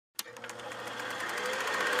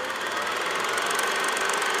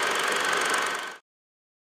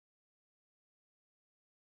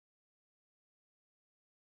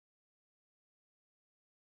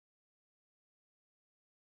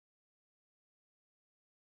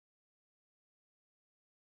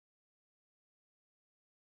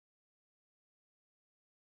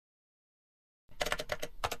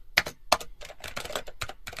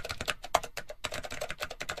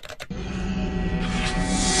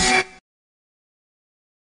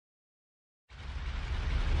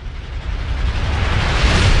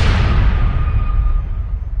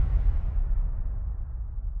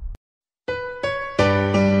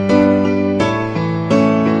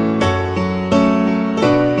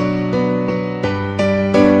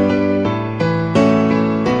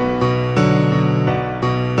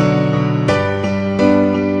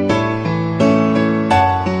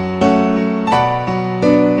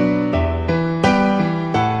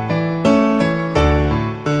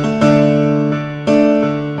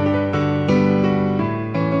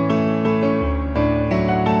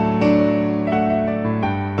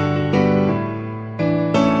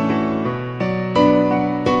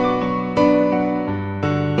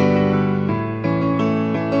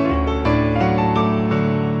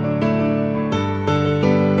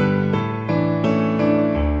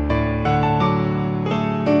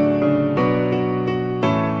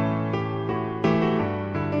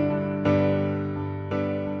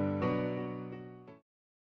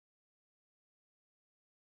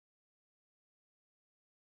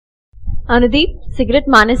Anudeep, cigarette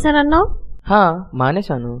మానేశానన్నావు? హా,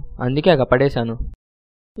 మానేశాను. అందుకే పడేశాను.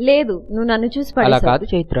 లేదు, నువ్వు నన్ను చూసి అలా పడేశావు. కాదు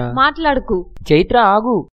చైత్ర. మాట్లాడుకు. చైత్ర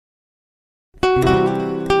ఆగు.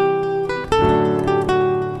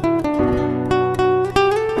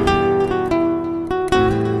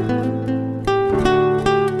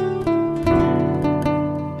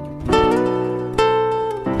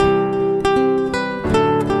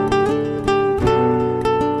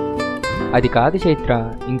 అది కాదు చైత్ర,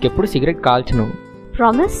 ఇంకెప్పుడు సిగరెట్ కాల్చను.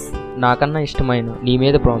 ప్రామిస్? నాకన్నా ఇష్టమైన నీ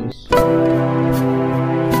మీద ప్రామిస్.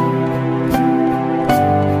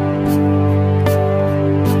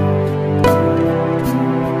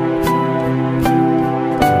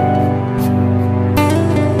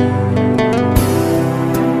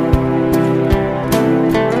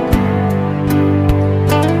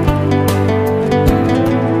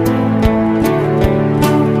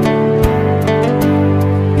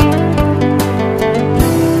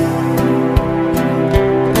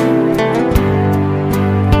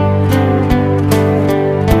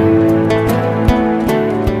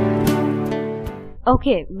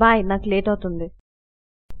 ఓకే బాయ్, నాకు లేట్ అవుతుంది.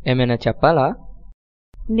 ఏమైనా చెప్పాలా?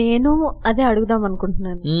 నేను అదే అడుగుదాం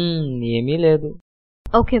అనుకుంటున్నాను. ఏమీ లేదు.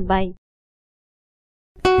 Okay bye.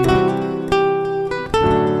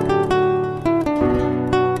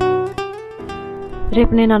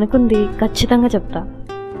 రేపు నేను అనుకుంది ఖచ్చితంగా చెప్తా.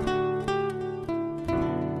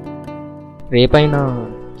 రేపైనా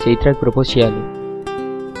చైత్రకి ప్రపోజ్ చేయాలి.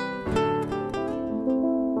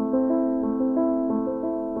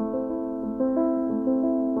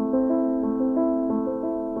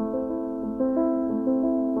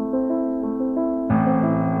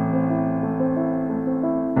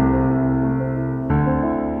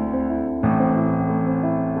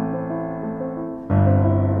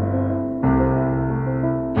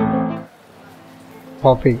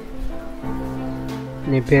 కాఫీ.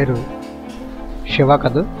 నీ పేరు శివ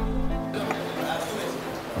కదూ?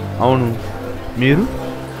 అవును. మీరు?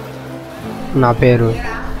 నా పేరు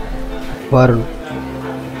వరుణ్.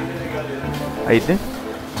 అయితే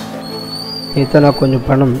నీతో నాకు కొంచెం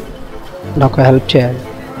పని ఉంది, నాకు హెల్ప్ చేయాలి.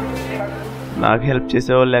 నాకు హెల్ప్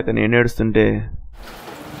చేసేవాళ్ళు లేక నేను ఏడుస్తుంటే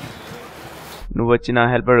నువ్వు వచ్చి నా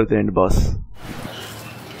హెల్ప్ అడుగుతాయండి బాస్.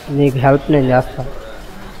 నీకు హెల్ప్ నేను చేస్తాను.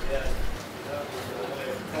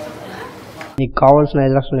 నీకు కావాల్సిన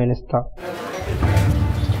 5 లక్షలు నేను ఇస్తా.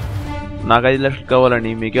 నాకు 5 లక్షలు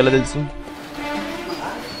కావాలని మీకెలా తెలుసు?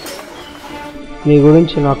 నీ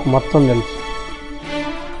గురించి నాకు మొత్తం తెలుసు.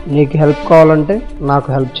 నీకు హెల్ప్ కావాలంటే నాకు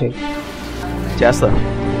హెల్ప్ చేయి. చేస్తాను,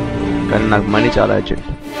 కానీ నాకు మనీ చాలా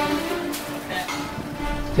అర్జెంట్.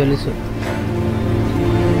 తెలుసు.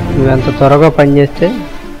 నువ్వెంత త్వరగా పని చేస్తే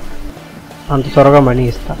అంత త్వరగా మనీ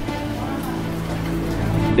ఇస్తా.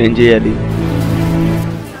 ఏం చేయాలి?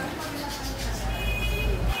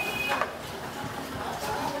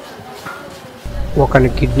 ఒకరిని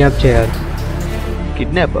కిడ్నాప్ చేయాలి.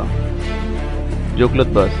 కిడ్నాపా?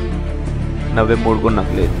 జోకులొద్దు బాస్, నవ్వే మూడు కూడా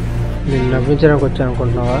నాకు లేదు. నేను నవ్వించడానికి వచ్చాను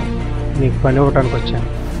అనుకుంటున్నావా? నీకు పని ఇవ్వడానికి వచ్చాను.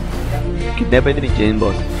 కిడ్నాప్ అయితే నీకు చేయను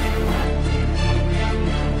బాస్.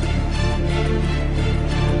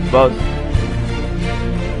 బాస్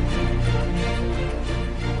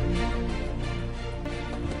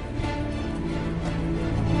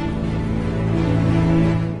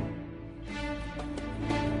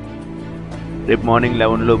రేపు మార్నింగ్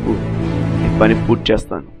 11 లోపు ఈ పని పూర్తి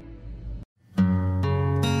చేస్తాను.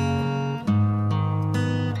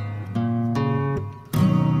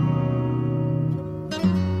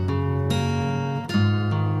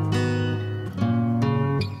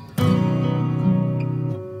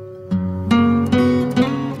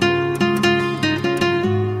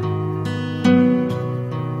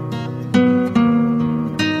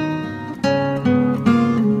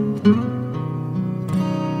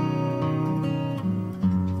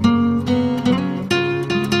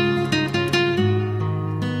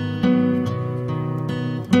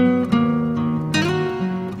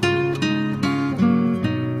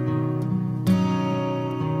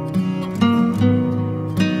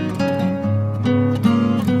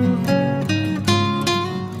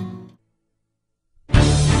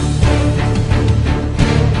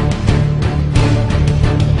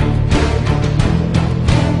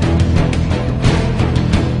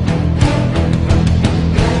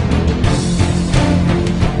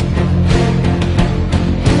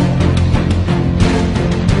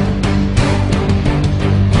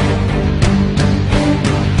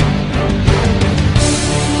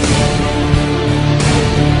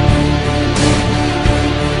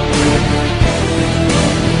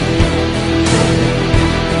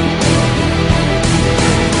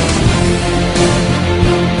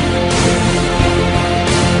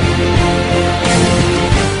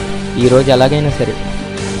 ఈరోజు ఎలాగైనా సరే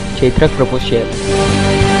చైత్రకు ప్రపోజ్ చేయాలి.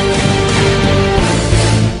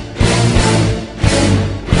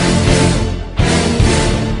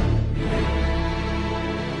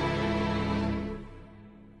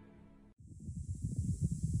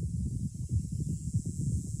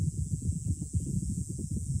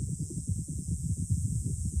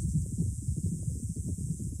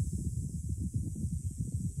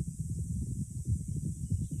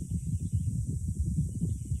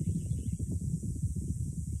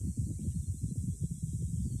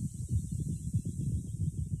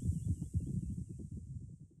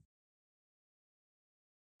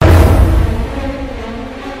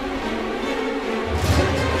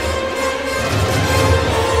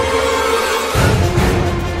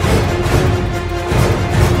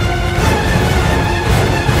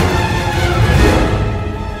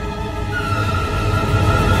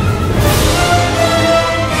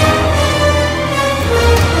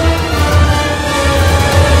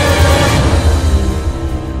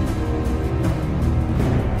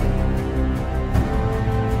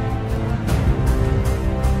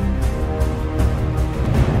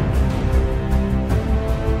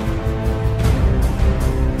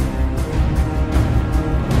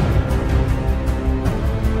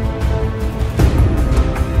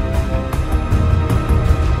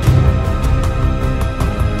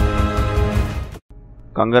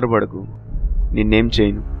 కంగారు పడకు, నిన్నేం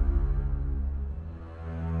చేయను.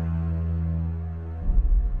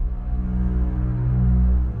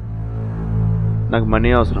 నాకు మనీ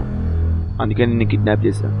అవసరం, అందుకే నిన్ను కిడ్నాప్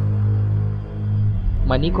చేశాను.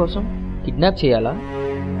 మనీ కోసం కిడ్నాప్ చేయాలా?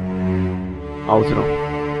 అవసరం.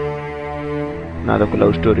 నాదొక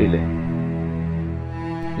లవ్ స్టోరీలే.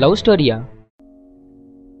 లవ్ స్టోరీయా?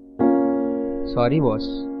 సారీ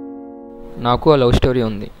బాస్, నాకు ఆ లవ్ స్టోరీ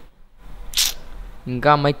ఉంది. ఇంకా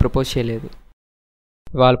అమ్మాయికి ప్రపోజ్ చేయలేదు.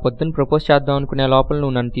 వాళ్ళ పొద్దున్న ప్రపోజ్ చేద్దాం అనుకునే లోపల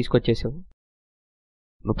నువ్వు నన్ను తీసుకొచ్చేసావు.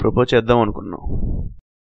 నువ్వు ప్రపోజ్ చేద్దాం అనుకున్నావు,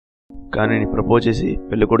 కానీ నీ ప్రపోజ్ చేసి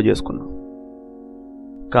పెళ్ళి కూడా చేసుకున్నావు.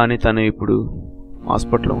 కానీ తను ఇప్పుడు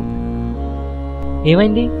హాస్పిటల్లో ఉంది.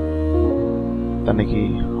 ఏమైంది? తనకి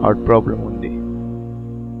హార్ట్ ప్రాబ్లం ఉంది.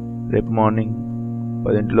 రేపు మార్నింగ్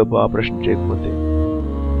 10 ఆపరేషన్ చేయకపోతే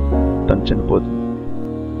తను చనిపోతుంది.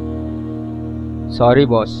 సారీ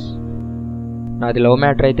బాస్, నాది లవ్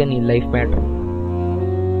మ్యాటర్ అయితే నీ లైఫ్ మ్యాటర్.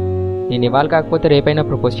 నేను ఇవాళ కాకపోతే రేపైనా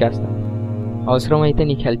ప్రపోజ్ చేస్తాను. అవసరం అయితే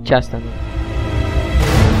నీకు హెల్ప్ చేస్తాను.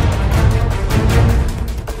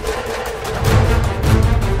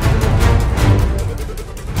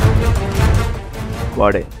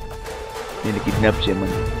 వాడే నేను కిడ్నాప్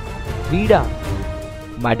చేయమని. వీడా?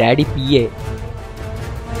 మా డాడీ పిఏ.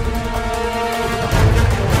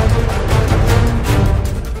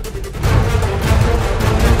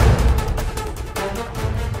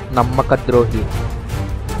 నమ్మక ద్రోహి.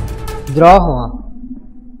 ద్రోహమా?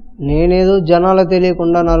 నేనేదో జనాలకు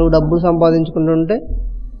తెలియకుండా 4 డబ్బులు సంపాదించుకుంటుంటే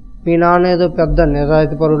మీ నాన్న ఏదో పెద్ద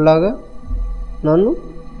నిజాయితీ పరులాగా నన్ను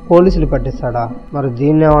పోలీసులు పట్టిస్తాడా? మరి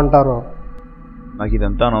దీన్ని ఏమంటారో? నాకు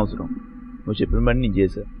ఇదంతా అనవసరం. నువ్వు చెప్పిన పని నేను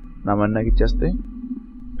చేశా. నా మనీ నాకు ఇచ్చేస్తే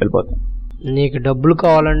వెళ్ళిపోతా. నీకు డబ్బులు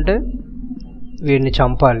కావాలంటే వీడిని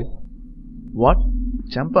చంపాలి. వాట్?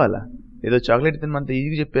 చంపాలా? ఏదో చాక్లెట్ తినమంత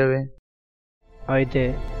ఈజీగా చెప్పావే. అయితే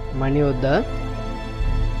మనీ వద్దా?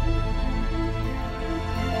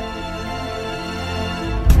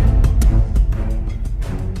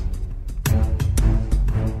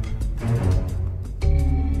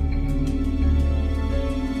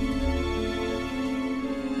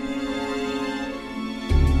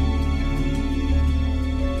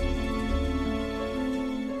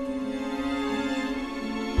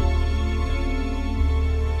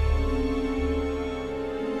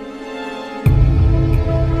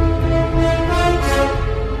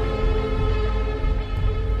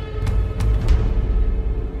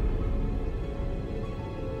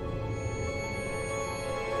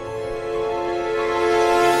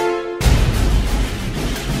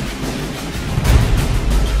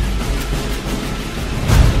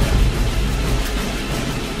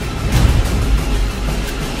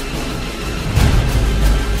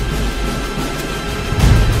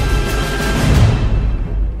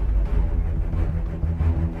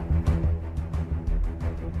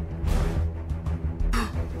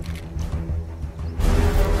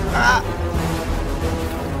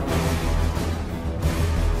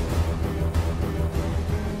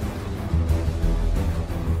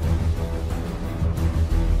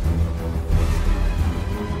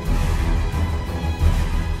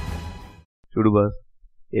 చూడు బాస్,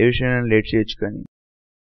 ఏ విషయాన్ని లేట్ చేయొచ్చు, కానీ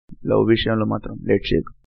లవ్ విషయంలో మాత్రం లేట్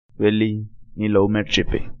చేయకు. వెళ్ళి నీ లవ్ మ్యాటర్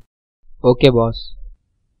చెప్పే. Okay boss.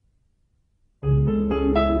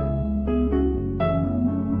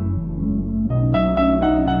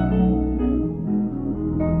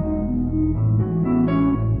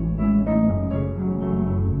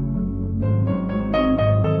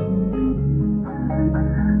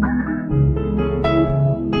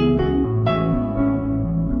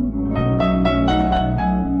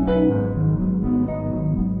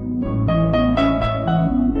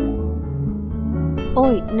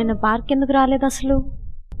 ఓయ్, నిన్న పార్క్ ఎందుకు రాలేదు అసలు?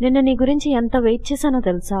 నిన్న నీ గురించి ఎంత వెయిట్ చేశానో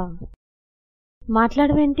తెలుసా?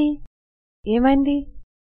 మాట్లాడవేంటి? ఏమైంది?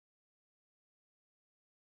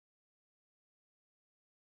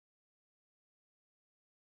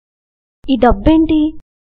 ఈ డబ్బేంటి?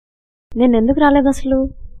 నేనెందుకు రాలేదు అసలు?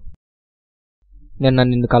 నిన్న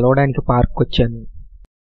నిన్ను కలవడానికి పార్క్ వచ్చాను.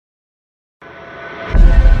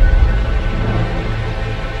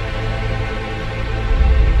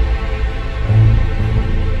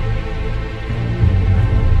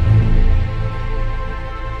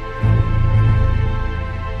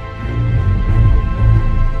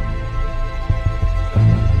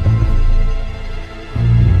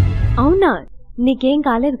 అవునా? నీకేం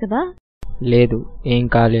కాలేదు కదా? లేదు, ఏం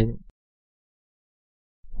కాలేదు.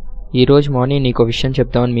 ఈరోజు మార్నింగ్ నీకు విషయం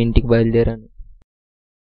చెప్తామని మీ ఇంటికి బయలుదేరాను.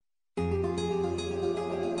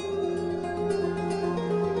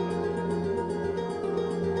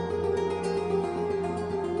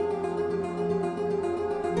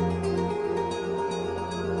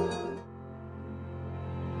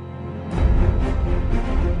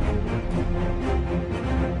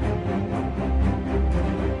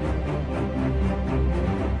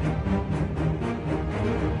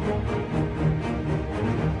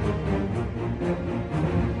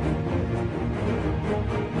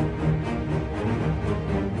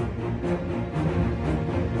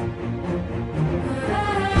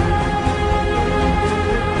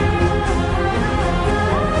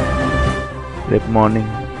 రేపు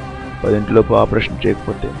మార్నింగ్ 10 ఆపరేషన్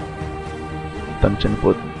చేయకపోతే తను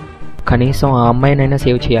చనిపోతుంది. కనీసం ఆ అమ్మాయినైనా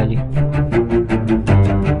సేవ్ చేయాలి.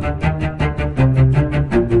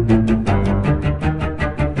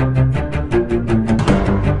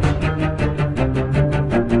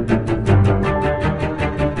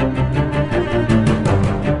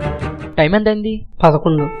 టైం ఎంతైంది?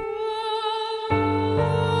 11.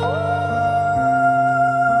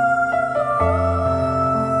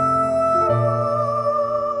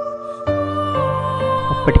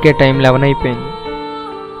 అప్పటికే టైం 11 అయిపోయింది.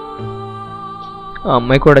 ఆ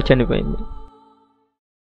అమ్మాయి కూడా చనిపోయింది.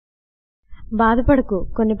 బాధపడకు,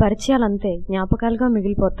 కొన్ని పరిచయాలంతే జ్ఞాపకాలుగా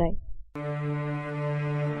మిగిలిపోతాయి.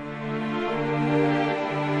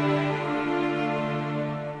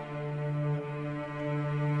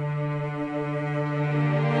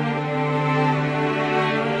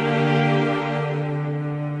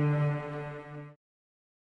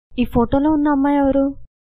 ఈ ఫోటోలో ఉన్న అమ్మాయి ఎవరు?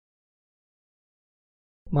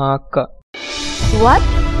 మా అక్క. వాట్?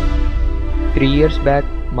 3 years బ్యాక్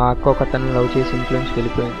మా అక్క ఒక అతను లవ్ చేసి ఇంట్లో నుంచి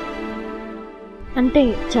వెళ్ళిపోయింది. అంటే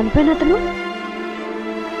చనిపోయినతను?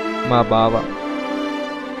 మా బావ.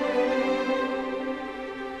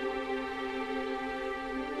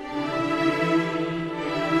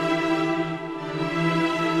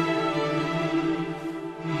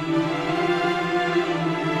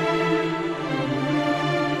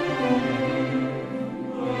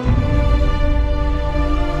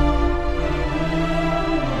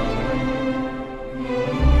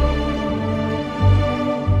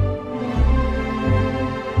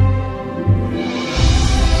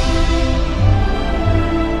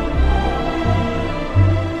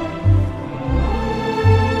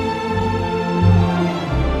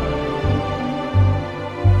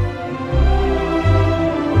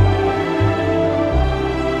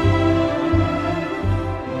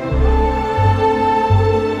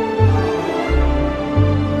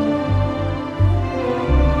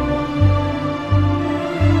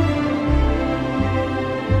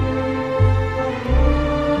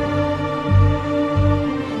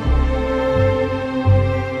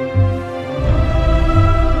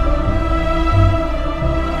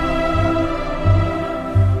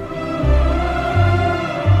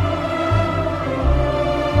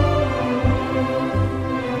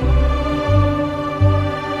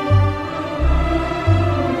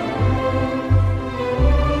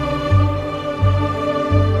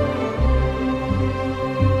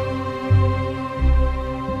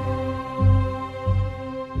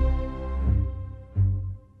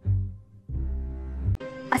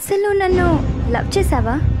 అసలు నన్ను లవ్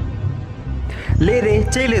చేసావా? లేదే,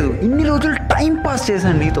 చేయలేదు. ఇన్ని రోజులు టైం పాస్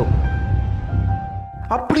చేశాను నీతో.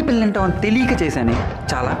 అప్పుడు పెళ్ళంటావని తెలియక చేశానే.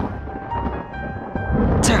 చాలా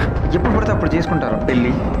ఎప్పుడు పడితే అప్పుడు చేసుకుంటారు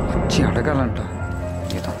పెళ్ళి. వచ్చి అడగాలంట.